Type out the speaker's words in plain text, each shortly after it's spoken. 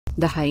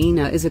The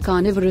hyena is a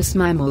carnivorous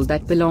mammal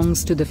that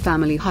belongs to the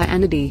family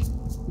Hyenidae.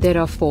 There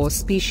are 4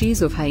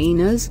 species of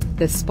hyenas: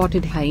 the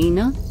spotted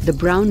hyena, the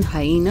brown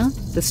hyena,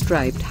 the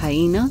striped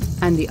hyena,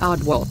 and the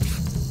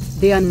aardwolf.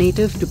 They are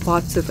native to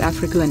parts of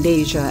Africa and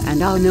Asia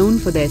and are known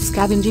for their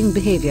scavenging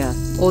behavior,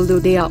 although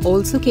they are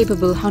also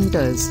capable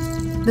hunters.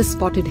 The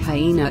spotted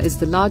hyena is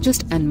the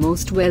largest and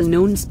most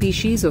well-known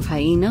species of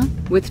hyena,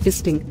 with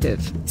distinctive,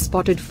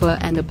 spotted fur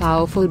and a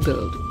powerful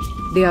build.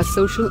 They are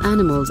social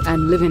animals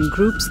and live in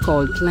groups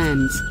called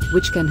clans,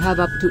 which can have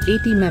up to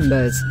 80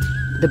 members.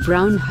 The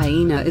brown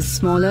hyena is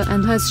smaller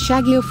and has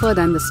shaggier fur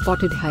than the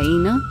spotted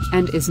hyena,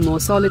 and is more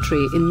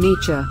solitary in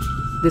nature.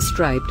 The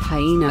striped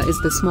hyena is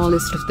the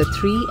smallest of the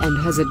 3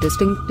 and has a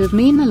distinctive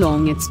mane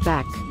along its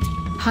back.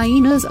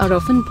 Hyenas are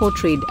often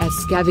portrayed as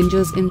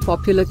scavengers in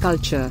popular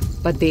culture,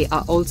 but they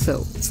are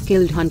also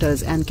skilled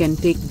hunters and can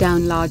take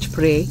down large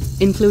prey,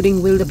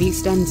 including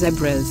wildebeest and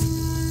zebras.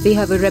 They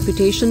have a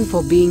reputation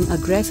for being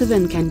aggressive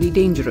and can be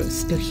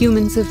dangerous to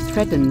humans if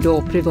threatened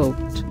or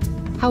provoked.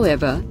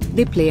 However,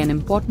 they play an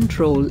important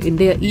role in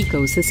their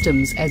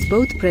ecosystems as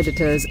both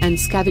predators and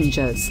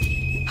scavengers.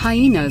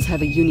 Hyenas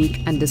have a unique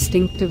and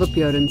distinctive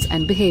appearance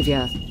and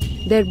behavior.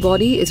 Their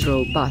body is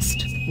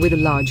robust, with a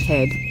large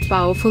head,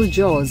 powerful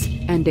jaws,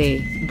 and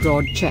a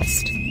broad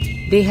chest.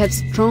 They have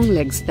strong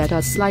legs that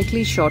are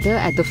slightly shorter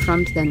at the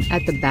front than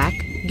at the back,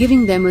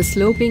 giving them a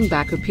sloping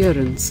back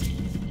appearance.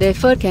 Their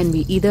fur can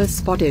be either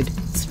spotted,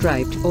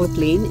 striped, or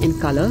plain in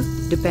color,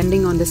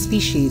 depending on the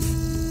species.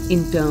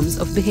 In terms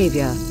of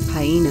behavior,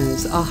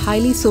 hyenas are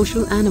highly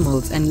social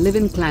animals and live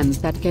in clans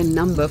that can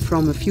number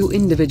from a few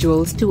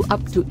individuals to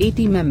up to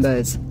 80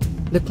 members.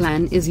 The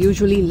clan is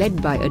usually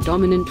led by a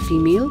dominant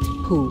female,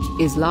 who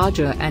is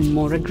larger and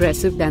more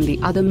aggressive than the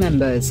other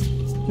members.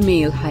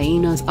 Male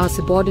hyenas are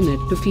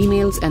subordinate to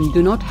females and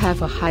do not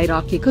have a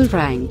hierarchical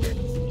rank.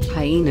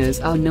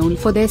 Hyenas are known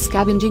for their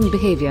scavenging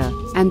behavior,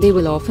 and they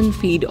will often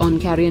feed on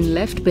carrion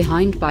left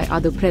behind by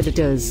other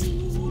predators.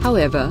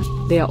 However,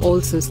 they are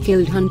also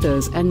skilled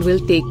hunters and will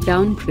take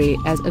down prey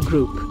as a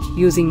group,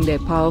 using their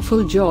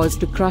powerful jaws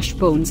to crush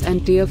bones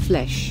and tear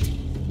flesh.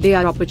 They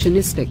are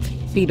opportunistic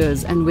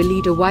feeders and will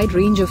eat a wide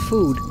range of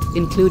food,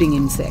 including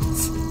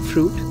insects,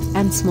 fruit,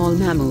 and small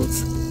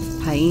mammals.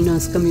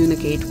 Hyenas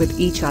communicate with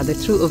each other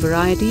through a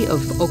variety of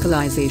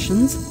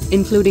vocalizations,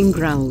 including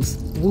growls,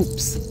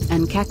 whoops,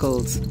 and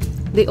cackles.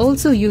 They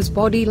also use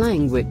body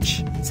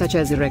language, such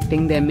as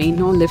erecting their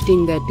mane or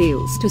lifting their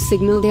tails to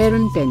signal their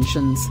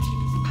intentions.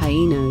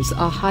 Hyenas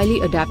are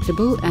highly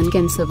adaptable and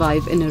can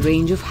survive in a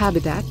range of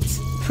habitats,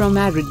 from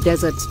arid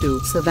deserts to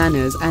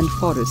savannas and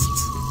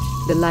forests.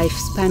 The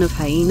lifespan of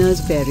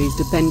hyenas varies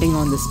depending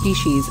on the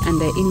species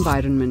and their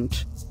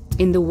environment.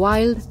 In the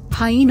wild,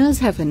 hyenas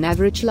have an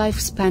average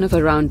lifespan of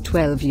around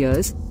 12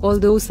 years,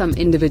 although some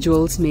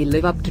individuals may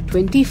live up to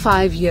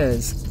 25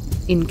 years.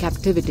 In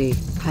captivity,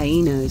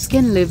 hyenas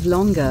can live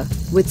longer,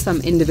 with some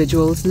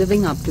individuals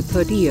living up to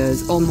 30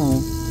 years or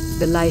more.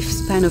 The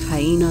lifespan of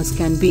hyenas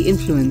can be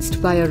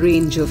influenced by a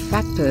range of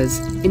factors,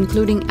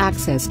 including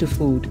access to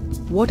food,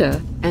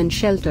 water, and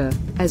shelter,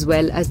 as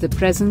well as the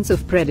presence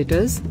of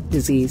predators,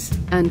 disease,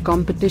 and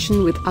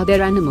competition with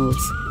other animals.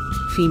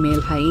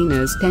 Female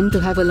hyenas tend to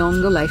have a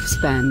longer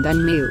lifespan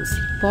than males,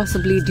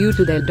 possibly due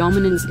to their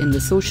dominance in the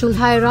social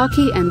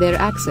hierarchy and their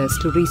access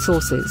to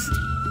resources.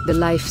 The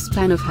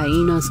lifespan of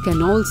hyenas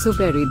can also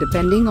vary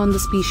depending on the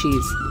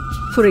species.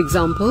 For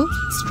example,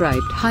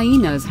 striped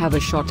hyenas have a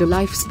shorter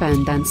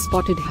lifespan than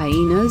spotted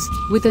hyenas,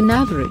 with an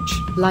average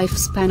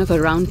lifespan of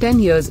around 10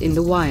 years in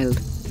the wild.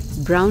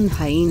 Brown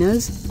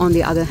hyenas, on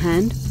the other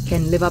hand,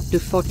 can live up to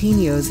 14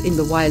 years in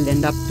the wild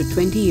and up to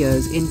 20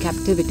 years in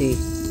captivity.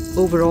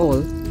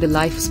 Overall, the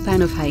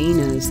lifespan of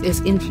hyenas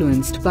is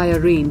influenced by a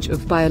range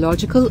of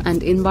biological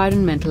and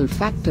environmental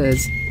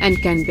factors,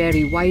 and can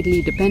vary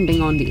widely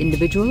depending on the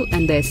individual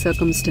and their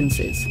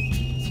circumstances.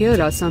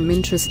 Here are some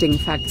interesting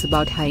facts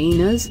about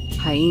hyenas.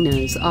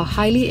 Hyenas are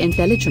highly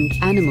intelligent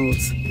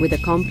animals, with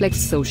a complex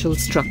social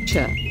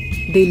structure.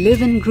 They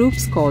live in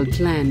groups called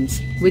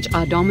clans, which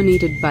are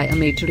dominated by a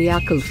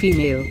matriarchal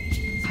female.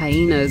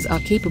 Hyenas are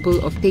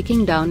capable of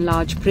taking down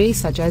large prey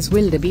such as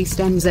wildebeest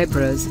and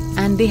zebras,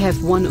 and they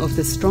have one of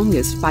the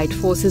strongest bite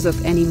forces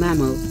of any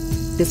mammal.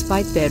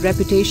 Despite their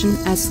reputation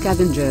as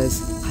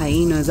scavengers,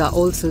 hyenas are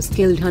also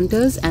skilled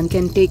hunters and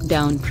can take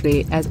down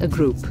prey as a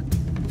group.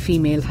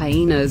 Female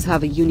hyenas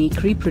have a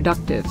unique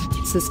reproductive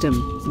system,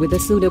 with a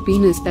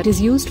pseudopenis that is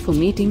used for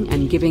mating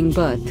and giving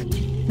birth.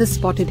 The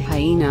spotted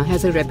hyena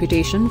has a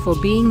reputation for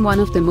being one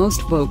of the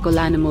most vocal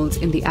animals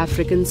in the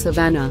African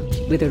savanna,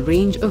 with a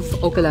range of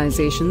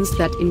vocalizations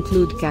that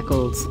include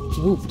cackles,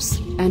 whoops,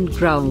 and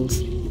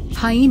growls.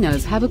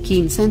 Hyenas have a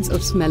keen sense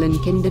of smell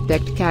and can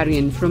detect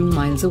carrion from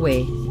miles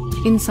away.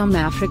 In some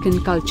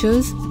African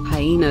cultures,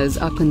 hyenas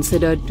are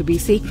considered to be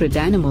sacred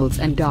animals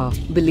and are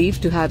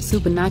believed to have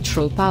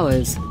supernatural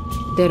powers.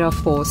 There are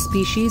 4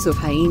 species of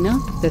hyena: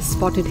 the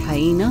spotted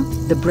hyena,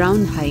 the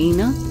brown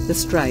hyena, the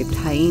striped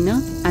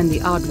hyena, and the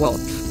aardwolf.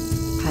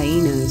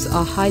 Hyenas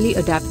are highly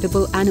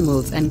adaptable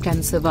animals and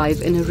can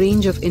survive in a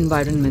range of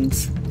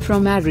environments,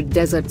 from arid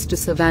deserts to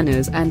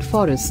savannas and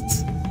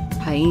forests.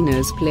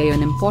 Hyenas play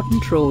an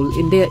important role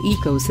in their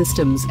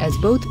ecosystems as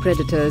both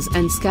predators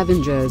and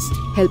scavengers,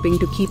 helping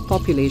to keep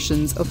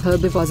populations of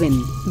herbivores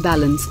in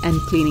balance and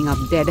cleaning up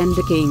dead and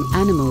decaying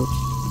animals.